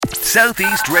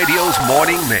Southeast Radio's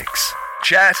morning mix.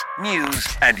 Chat, news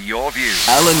and your views.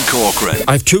 Alan Corcoran.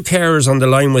 I've two carers on the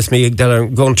line with me that are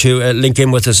going to link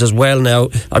in with us as well now.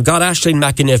 I've got Aisling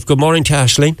McAniff. Good morning to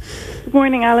Aisling. Good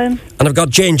morning, Alan. And I've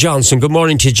got Jane Johnson. Good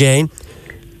morning to Jane.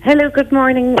 Hello, good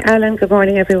morning, Alan. Good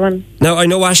morning, everyone. Now, I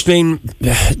know, Aisling,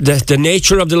 the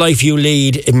nature of the life you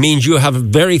lead, it means you have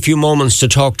very few moments to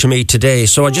talk to me today.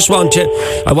 So I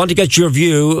want to get your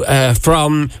view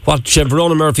from what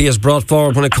Verona Murphy has brought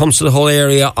forward when it comes to the whole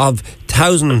area of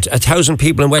 1,000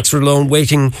 people in Wexford alone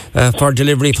waiting for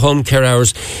delivery of home care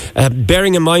hours.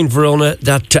 Bearing in mind, Verona,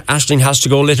 that Aisling has to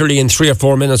go literally in 3 or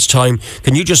 4 minutes' time.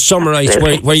 Can you just summarise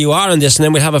where you are in this, and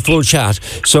then we'll have a full chat.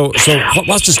 So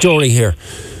what's the story here?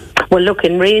 Well, look,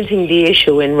 in raising the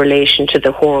issue in relation to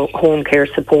the home care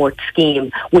support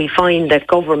scheme, we find that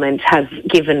government has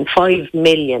given 5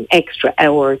 million extra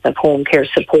hours of home care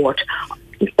support,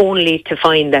 only to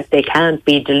find that they can't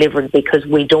be delivered because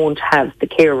we don't have the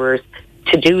carers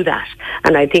to do that.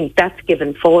 And I think that's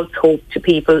given false hope to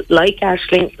people like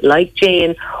Aisling, like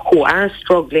Jane, who are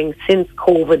struggling since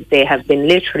COVID. They have been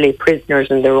literally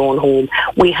prisoners in their own home.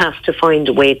 We have to find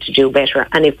a way to do better.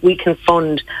 And if we can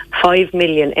fund 5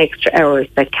 million extra hours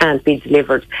that can't be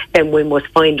delivered, then we must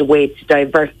find a way to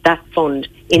divert that fund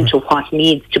into what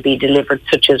needs to be delivered,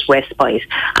 such as respite.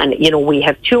 And, you know, we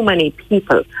have too many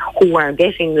people who are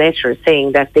getting letters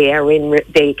saying that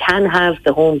they can have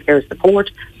the home care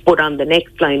support, but on the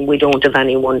next line we don't have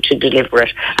anyone to deliver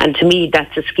it. And to me,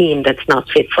 that's a scheme that's not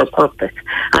fit for purpose.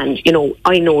 And, you know,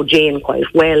 I know Jane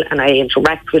quite well, and I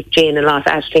interact with Jane a lot.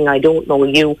 Aisling, I don't know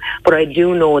you, but I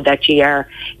do know that you are,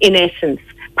 in essence,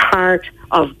 part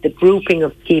of the grouping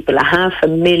of people.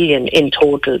 500,000 in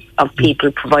total of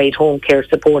people provide home care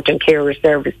support and carer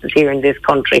services here in this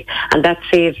country, and that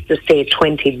saves the state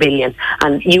 20 billion,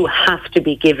 and you have to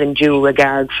be given due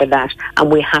regard for that, and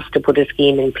we have to put a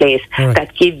scheme in place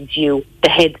that gives you the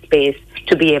headspace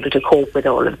to be able to cope with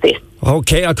all of this.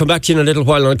 Okay, I'll come back to you in a little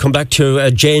while, and I'll come back to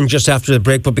Jane just after the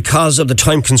break, but because of the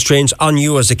time constraints on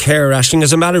you as a carer, Aisling,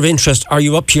 as a matter of interest, are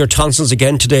you up to your tonsils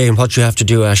again today and what you have to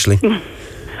do, Aisling?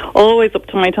 Always up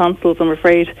to my tonsils, I'm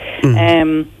afraid.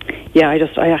 I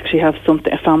actually have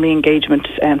a family engagement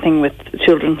thing with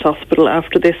Children's Hospital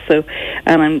after this, so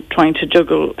and I'm trying to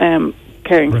juggle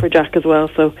caring for Jack as well,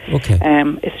 so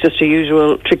it's just a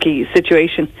usual tricky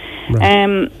situation.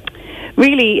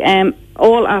 Really,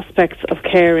 all aspects of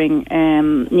caring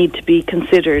need to be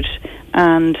considered,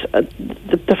 and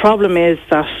the problem is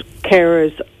that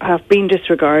carers have been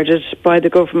disregarded by the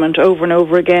government over and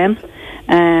over again.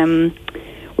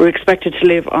 We're expected to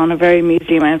live on a very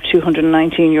measly amount of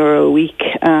 €219 a week,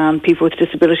 and people with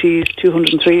disabilities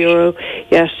 €203.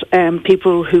 Yet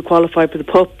people who qualify for the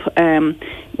PUP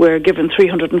were given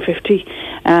 €350.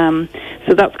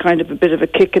 So that's kind of a bit of a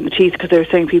kick in the teeth, because they were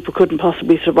saying people couldn't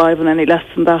possibly survive on any less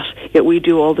than that. Yet we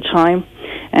do all the time.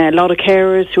 A lot of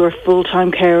carers who are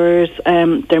full-time carers,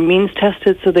 they're means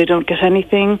tested, so they don't get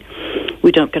anything.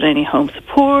 We don't get any home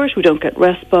support. We don't get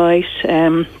respite.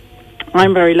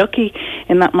 I'm very lucky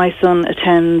in that my son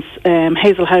attends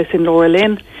Hazel House in Laura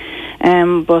Lynn,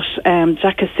 but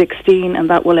Jack is 16 and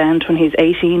that will end when he's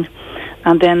 18,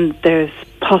 and then there's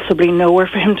possibly nowhere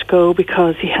for him to go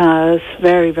because he has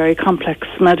very, very complex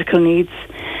medical needs.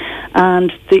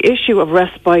 And the issue of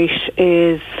respite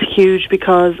is huge,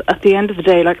 because at the end of the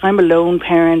day, like, I'm a lone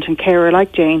parent and carer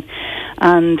like Jane,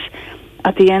 and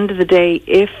at the end of the day,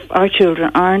 if our children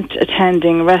aren't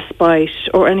attending respite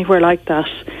or anywhere like that,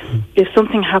 if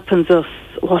something happens us,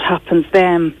 what happens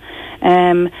them?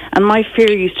 And my fear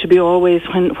used to be always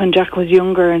when Jack was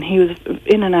younger and he was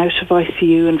in and out of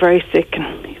ICU and very sick,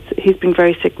 and he's been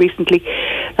very sick recently,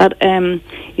 that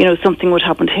something would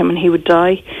happen to him and he would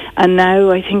die. And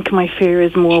now I think my fear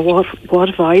is more, what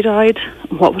if I died?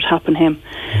 What would happen to him?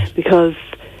 Because,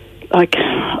 like,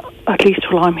 at least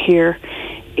while I'm here,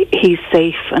 he's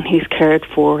safe and he's cared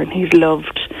for and he's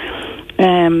loved.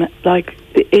 Like,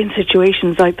 in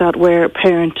situations like that where a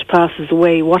parent passes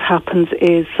away, what happens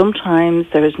is sometimes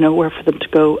there is nowhere for them to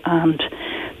go, and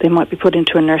they might be put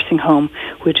into a nursing home,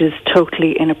 which is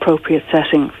totally inappropriate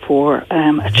setting for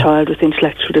a child with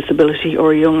intellectual disability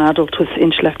or a young adult with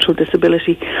intellectual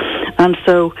disability. And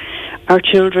so our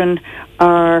children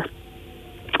are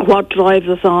what drives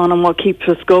us on and what keeps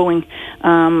us going,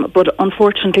 but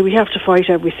unfortunately we have to fight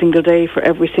every single day for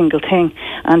every single thing,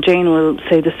 and Jane will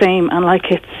say the same. And like,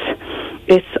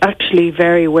 it's actually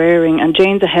very wearing, and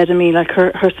Jane's ahead of me. Like,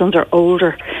 her sons are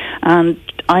older, and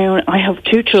I have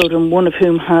 2 children, one of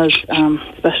whom has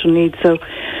special needs, so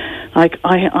like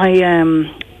I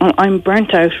I'm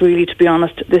burnt out, really, to be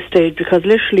honest, at this stage, because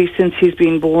literally since he's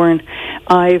been born,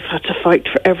 I've had to fight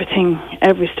for everything,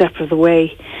 every step of the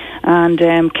way. And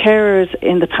carers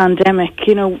in the pandemic,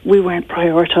 you know, we weren't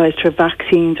prioritised for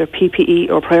vaccines or PPE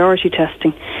or priority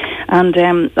testing. And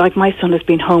like my son has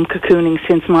been home cocooning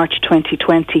since March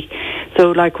 2020. So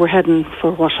like we're heading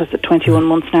for, 21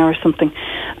 months now or something.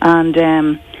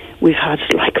 And we've had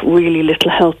like really little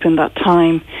help in that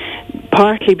time.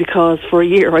 Partly because for a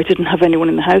year I didn't have anyone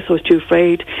in the house, I was too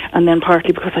afraid, and then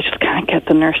partly because I just can't get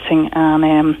the nursing,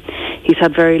 and he's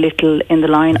had very little in the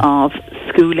line of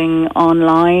schooling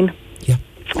online. Yeah.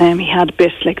 He had a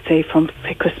bit, like say, from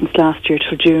Christmas last year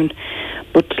till June,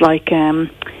 but like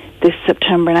this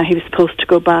September now he was supposed to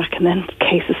go back, and then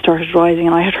cases started rising,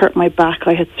 and I had hurt my back,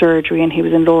 I had surgery, and he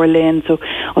was in Laura Lynn, so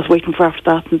I was waiting for after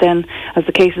that, and then as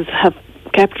the cases have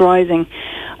kept rising,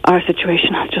 our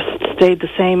situation has just stayed the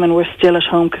same, and we're still at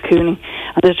home cocooning,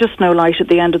 and there's just no light at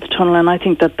the end of the tunnel. And I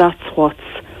think that that's what's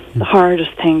the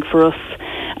hardest thing for us,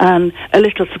 and a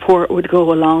little support would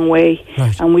go a long way.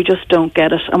 Right. And we just don't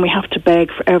get it, and we have to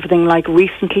beg for everything. Like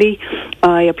recently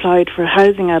I applied for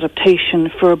housing adaptation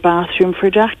for a bathroom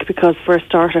for Jack, because for a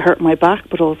start I hurt my back,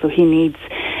 but also he needs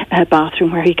a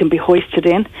bathroom where he can be hoisted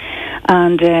in,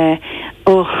 and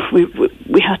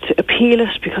we had to appeal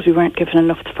it because we weren't given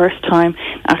enough the first time.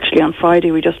 Actually on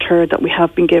Friday we just heard that we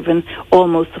have been given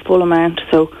almost the full amount,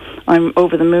 so I'm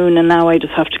over the moon, and now I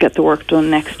just have to get the work done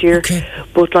next year. Okay.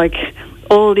 But like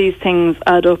all these things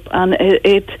add up, and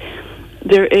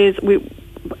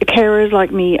carers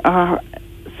like me are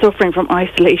suffering from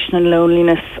isolation and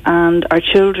loneliness, and our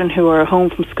children who are home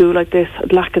from school like this,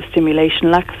 lack of stimulation,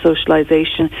 lack of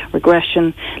socialisation,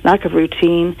 regression, lack of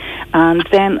routine, and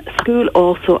then school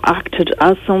also acted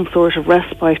as some sort of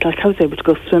respite. Like I was able to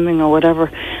go swimming or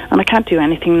whatever, and I can't do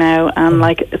anything now, and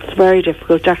like it's very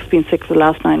difficult. Jack's been sick for the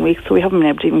last 9 weeks, so we haven't been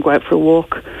able to even go out for a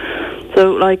walk.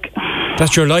 So like,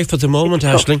 that's your life at the moment,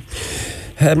 Aisling.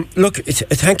 Look,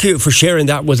 thank you for sharing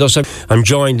that with us. I'm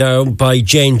joined now by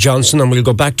Jane Johnson, and we'll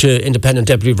go back to Independent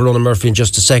Deputy Verona Murphy in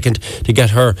just a second to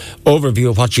get her overview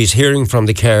of what she's hearing from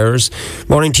the carers.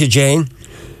 Morning to you, Jane.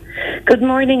 Good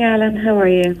morning, Alan. How are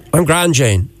you? I'm grand,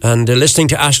 Jane. And listening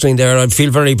to Aisling there, I feel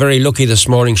very, very lucky this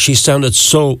morning. She sounded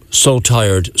so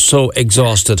tired, so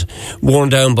exhausted, worn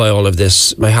down by all of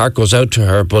this. My heart goes out to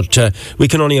her, but we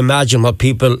can only imagine what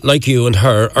people like you and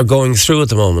her are going through at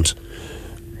the moment.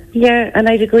 Yeah, and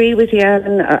I'd agree with you,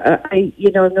 Alan. I've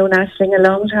known Aisling a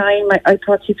long time. I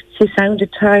thought she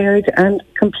sounded tired, and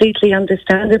completely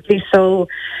understandably so.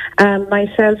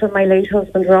 Myself and my late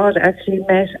husband Rod actually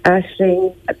met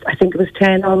Aisling, I think it was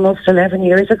 10, almost 11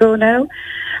 years ago now,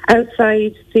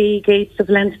 outside the gates of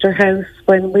Leinster House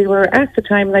when we were at the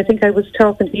time, and I think I was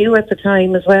talking to you at the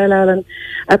time as well, Alan,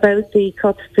 about the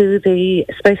cuts to the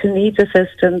special needs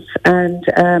assistance, and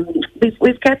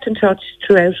we've kept in touch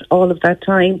throughout all of that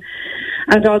time.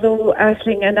 And although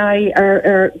Aisling and I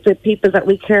are the people that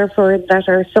we care for, that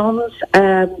are sons,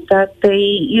 that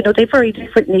they've very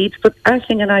different needs, but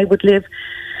Aisling and I would live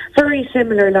very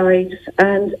similar lives.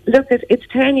 And look, it's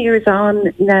 10 years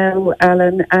on now,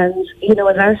 Alan, and as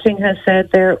Aisling has said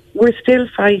there, we're still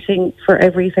fighting for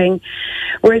everything.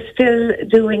 We're still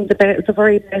doing the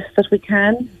very best that we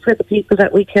can for the people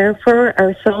that we care for,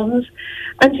 our sons.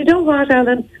 And you know what,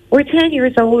 Alan? We're 10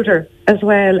 years older as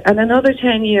well, and another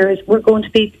 10 years, we're going to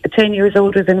be 10 years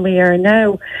older than we are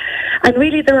now. And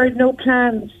really, there are no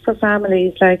plans for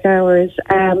families like ours,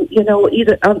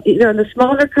 either on the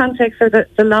smaller context or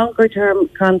the longer-term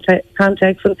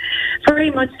context, and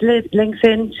very much links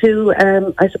into,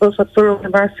 I suppose, what Verona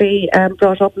Murphy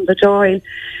brought up in the Dáil.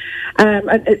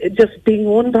 Just being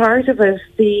one part of it,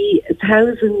 the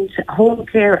 1,000 home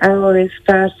care hours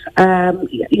that,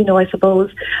 I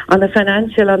suppose, on a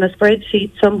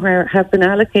spreadsheet somewhere have been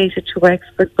allocated to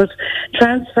experts, but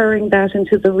transferring that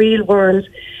into the real world,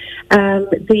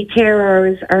 the care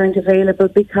hours aren't available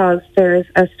because there's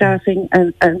a staffing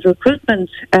and recruitment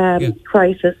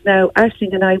crisis. Now,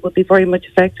 Aisling and I would be very much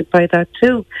affected by that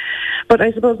too. But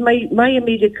I suppose my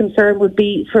immediate concern would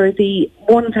be for the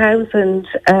 1,000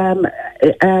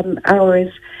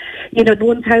 hours, the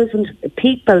 1,000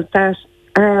 people that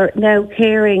are now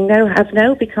caring, have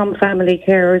now become family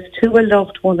carers to a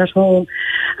loved one at home.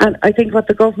 And I think what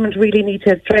the government really need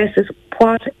to address is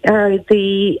what are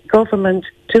the government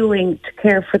doing to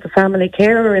care for the family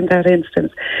carer in that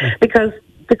instance? Because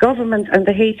the government and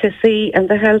the HSE and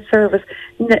the health service,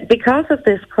 because of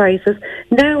this crisis,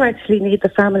 now actually need the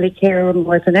family carer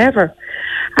more than ever.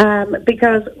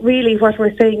 Because really what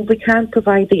we're saying, we can't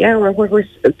provide the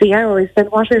hours, then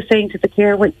what we're saying to the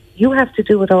carer, well, you have to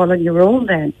do it all on your own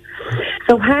then.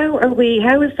 So how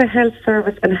is the health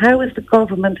service and how is the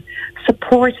government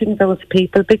supporting those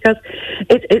people? Because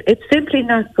it's simply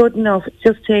not good enough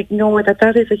just to ignore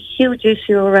that is a huge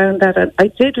issue around that. And I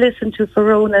did listen to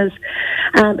Verona's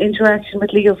interaction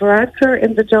with Leo Varadkar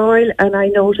in the Dáil, and I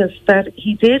noticed that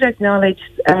he did acknowledge,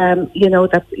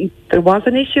 that there was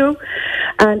an issue,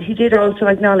 and he did also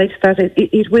acknowledge that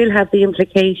it will have the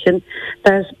implication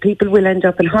that people will end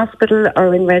up in hospital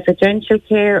or in residential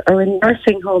care or in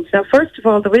nursing homes. Now, first of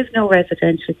all, there is no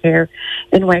residential care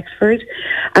in Wexford.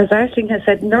 As Aisling has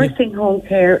said, nursing home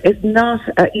care is not,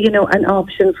 an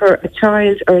option for a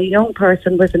child or a young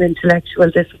person with an intellectual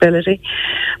disability.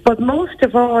 But most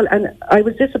of all, and I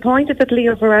was disappointed that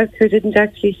Leo Varadkar didn't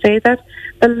actually say that,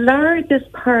 the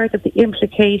largest part of the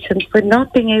implications for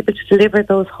not being able to deliver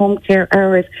those home care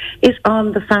hours is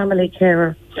on the family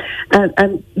carer.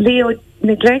 And Leo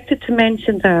neglected to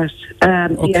mention that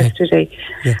yesterday.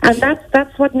 Yeah. And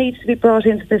that's what needs to be brought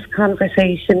into this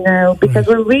conversation now, because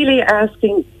we're really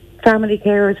asking family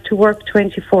carers to work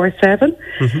 24/7.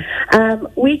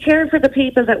 We care for the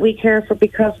people that we care for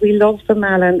because we love them,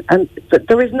 Alan, and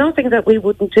there is nothing that we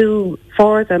wouldn't do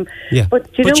for them. Yeah. But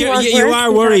you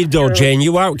are worried though, Jane.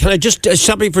 You are. Can I just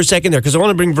stop you for a second there, because I want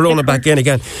to bring Verona back in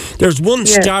again. There's one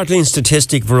startling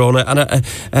statistic, Verona, and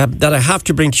that I have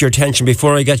to bring to your attention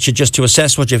before I get you just to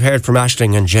assess what you've heard from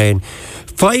Aisling and Jane.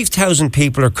 5,000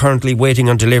 people are currently waiting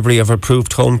on delivery of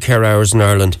approved home care hours in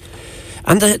Ireland.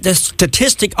 And the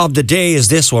statistic of the day is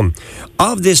this one.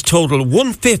 Of this total,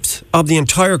 1/5 of the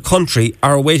entire country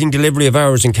are awaiting delivery of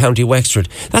hours in County Wexford.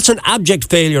 That's an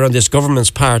abject failure on this government's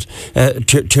part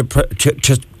to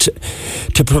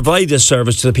provide this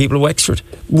service to the people of Wexford.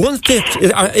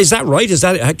 1/5. Is that right?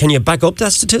 Can you back up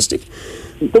that statistic?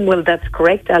 Well, that's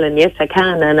correct, Alan. Yes, I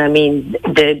can. And I mean,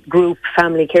 the group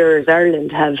Family Carers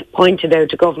Ireland have pointed out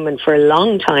to government for a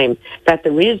long time that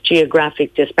there is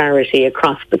geographic disparity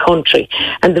across the country.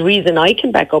 And the reason I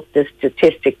can back up this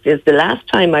statistic is the last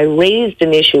time I raised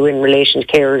an issue in relation to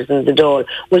carers in the Dáil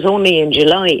was only in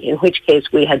July, in which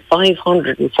case we had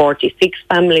 546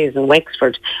 families in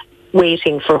Wexford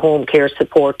waiting for home care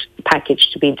support package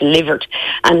to be delivered.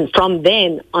 And from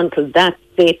then until that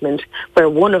statement, where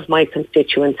one of my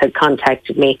constituents had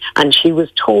contacted me and she was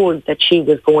told that she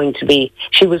was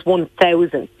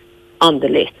 1,000 on the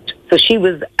list. So she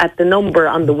was at the number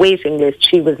on the waiting list,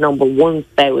 she was number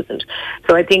 1,000.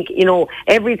 So I think,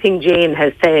 everything Jane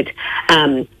has said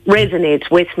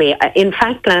resonates with me. In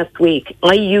fact, last week,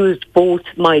 I used both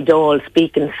my Dáil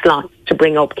speaking slots to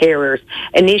bring up carers.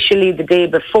 Initially, the day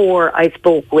before, I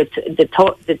spoke with the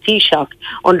Taoiseach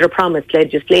under promised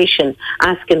legislation,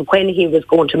 asking when he was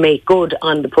going to make good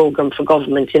on the programme for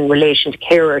government in relation to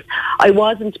carers. I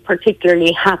wasn't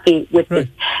particularly happy with this.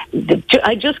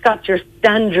 I just got your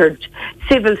standard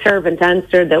civil servant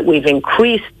answer that we've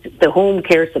increased the home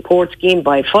care support scheme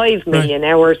by 5 million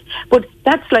hours, but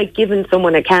that's like giving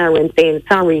someone a car and saying,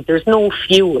 sorry, there's no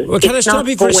fuel. Well, can I stop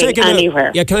you for a second?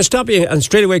 Anywhere. Yeah, can I stop you? And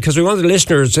straight away, because we want the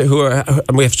listeners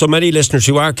and we have so many listeners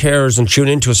who are carers and tune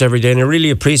into us every day, and I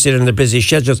really appreciate it in their busy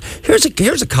schedules.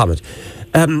 Here's a comment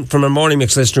from a Morning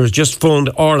Mix listener who's just phoned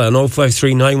Orla on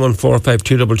 053 914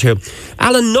 5222.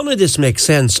 Alan, none of this makes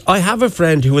sense. I have a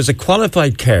friend who is a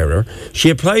qualified carer. She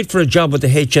applied for a job with the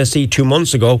HSE 2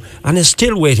 months ago and is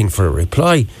still waiting for a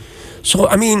reply. So,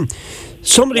 I mean,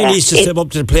 somebody needs to step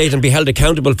up to the plate and be held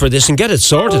accountable for this and get it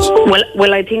sorted.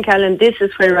 Well, I think, Alan, this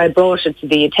is where I brought it to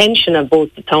the attention of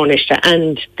both the Taoiseach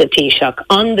and the Taoiseach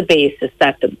on the basis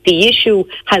that the issue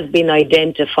has been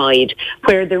identified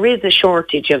where there is a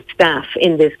shortage of staff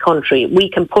in this country. We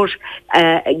can put,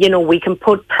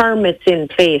 permits in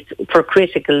place for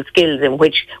critical skills in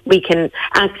which we can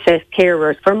access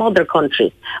carers from other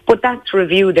countries. But that's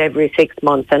reviewed every 6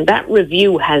 months, and that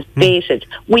review has stated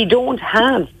we don't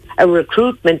have a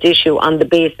recruitment issue on the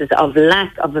basis of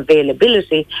lack of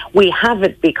availability. We have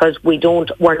it because we're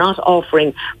not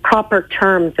offering proper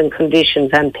terms and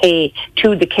conditions and pay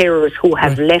to the carers who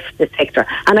have left the sector.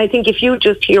 And I think if you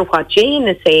just hear what Jane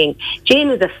is saying, Jane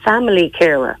is a family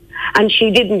carer. And she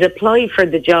didn't apply for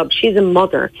the job. She's a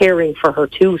mother caring for her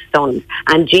 2 sons.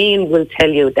 And Jane will tell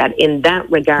you that in that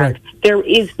regard, there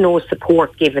is no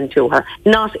support given to her.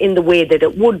 Not in the way that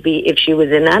it would be if she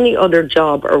was in any other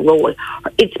job or role.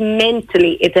 It's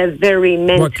a very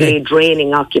mentally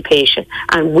draining occupation.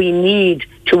 And we need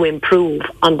to improve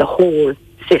on the whole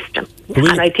system.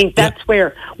 And I think that's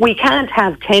where we can't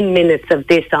have 10 minutes of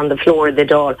this on the floor of the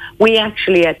Dáil. We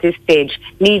actually, at this stage,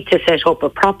 need to set up a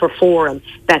proper forum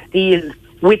that deals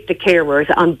with the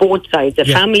carers on both sides, a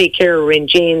family carer in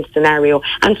Jane's scenario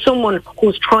and someone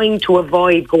who's trying to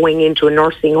avoid going into a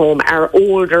nursing home, are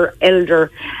older,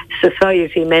 elder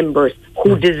society members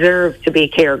who deserve to be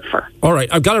cared for. All right,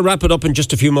 I've got to wrap it up in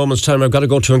just a few moments' time. I've got to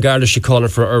go to Garda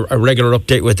Síochána for a regular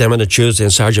update with them on a Tuesday,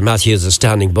 and Sergeant Matthews is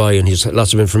standing by, and he's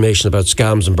lots of information about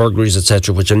scams and burglaries,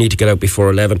 etc., which I need to get out before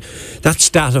 11. That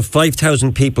stat of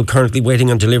 5,000 people currently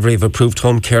waiting on delivery of approved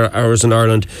home care hours in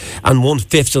Ireland, and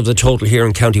 1/5 of the total here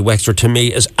in County Wexford, to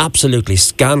me is absolutely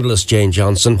scandalous. Jane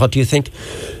Johnson, what do you think?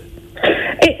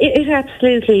 It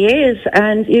absolutely is,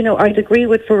 and I'd agree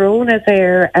with Verona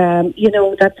there.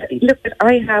 That look,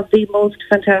 I have the most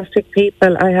fantastic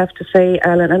people, I have to say,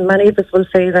 Alan, and many of us will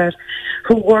say that,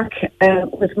 who work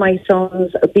with my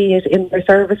sons, be it in their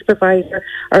service provider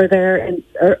or they're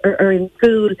in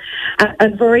school,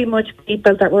 and very much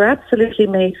people that were absolutely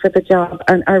made for the job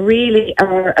and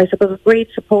are, I suppose, great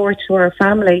support to our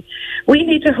family. We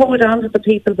need to hold on to the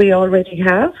people we already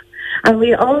have. And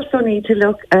we also need to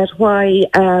look at why,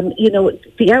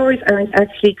 the hours aren't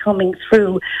actually coming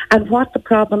through and what the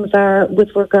problems are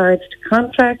with regards to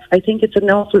contracts. I think it's an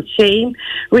awful shame,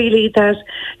 really, that,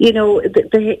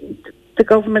 the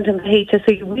government and the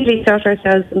HSE really got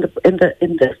ourselves in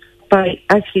the by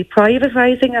actually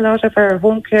privatising a lot of our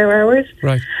home care hours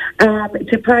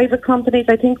to private companies.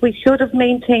 I think we should have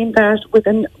maintained that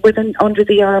within under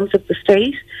the arms of the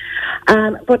state.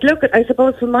 But look, I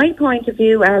suppose from my point of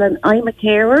view, Alan, I'm a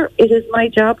carer. It is my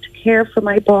job to care for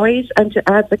my boys and to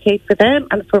advocate for them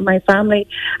and for my family.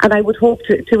 And I would hope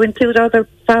to include other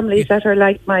families that are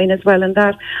like mine as well in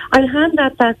that. I'll hand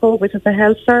that back over to the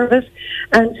health service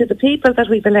and to the people that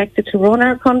we've elected to run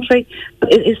our country.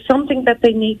 It is something that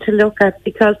they need to look at,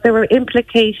 because there are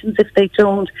implications if they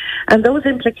don't. And those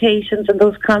implications and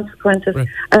those consequences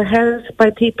are held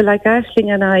by people like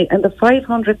Aisling and I and the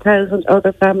 500,000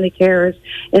 other family carers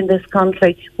in this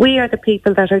country. We are the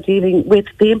people that are dealing with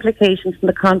the implications and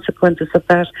the consequences of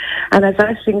that. And as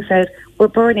Aisling said, we're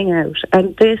burning out,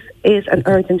 and this is an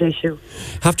urgent issue.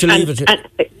 Have to leave it.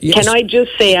 Yes. Can I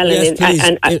just say, Alan, in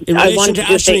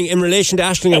relation to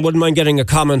Aisling, I wouldn't mind getting a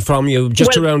comment from you,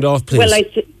 just to round off, please. Well,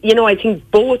 I think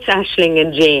both Aisling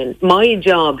and Jane, my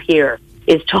job here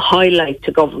is to highlight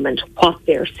to government what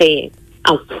they're saying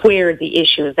and where the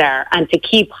issues are, and to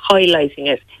keep highlighting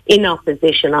it in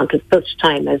opposition until such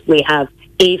time as we have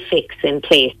a fix in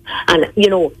place. And,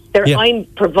 I'm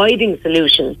providing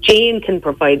solutions. Jane can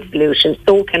provide solutions,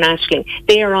 so can Aisling.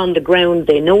 They are on the ground,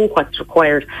 they know what's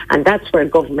required, and that's where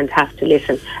government has to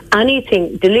listen.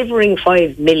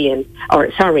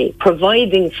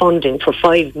 Providing funding for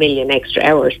 5 million extra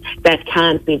hours that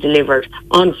can't be delivered,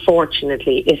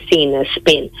 unfortunately, is seen as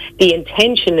spin. The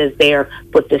intention is there,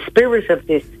 but the spirit of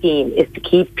this scheme is to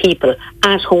keep people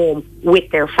at home with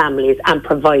their families and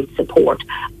provide support.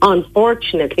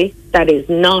 Unfortunately, that is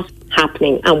not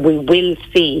happening, and we will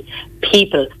see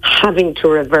people having to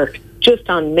revert just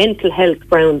on mental health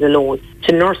grounds alone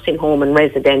to nursing home and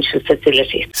residential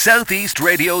facilities. Southeast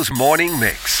Radio's morning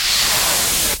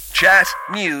mix. Chat,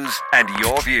 news and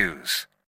your views.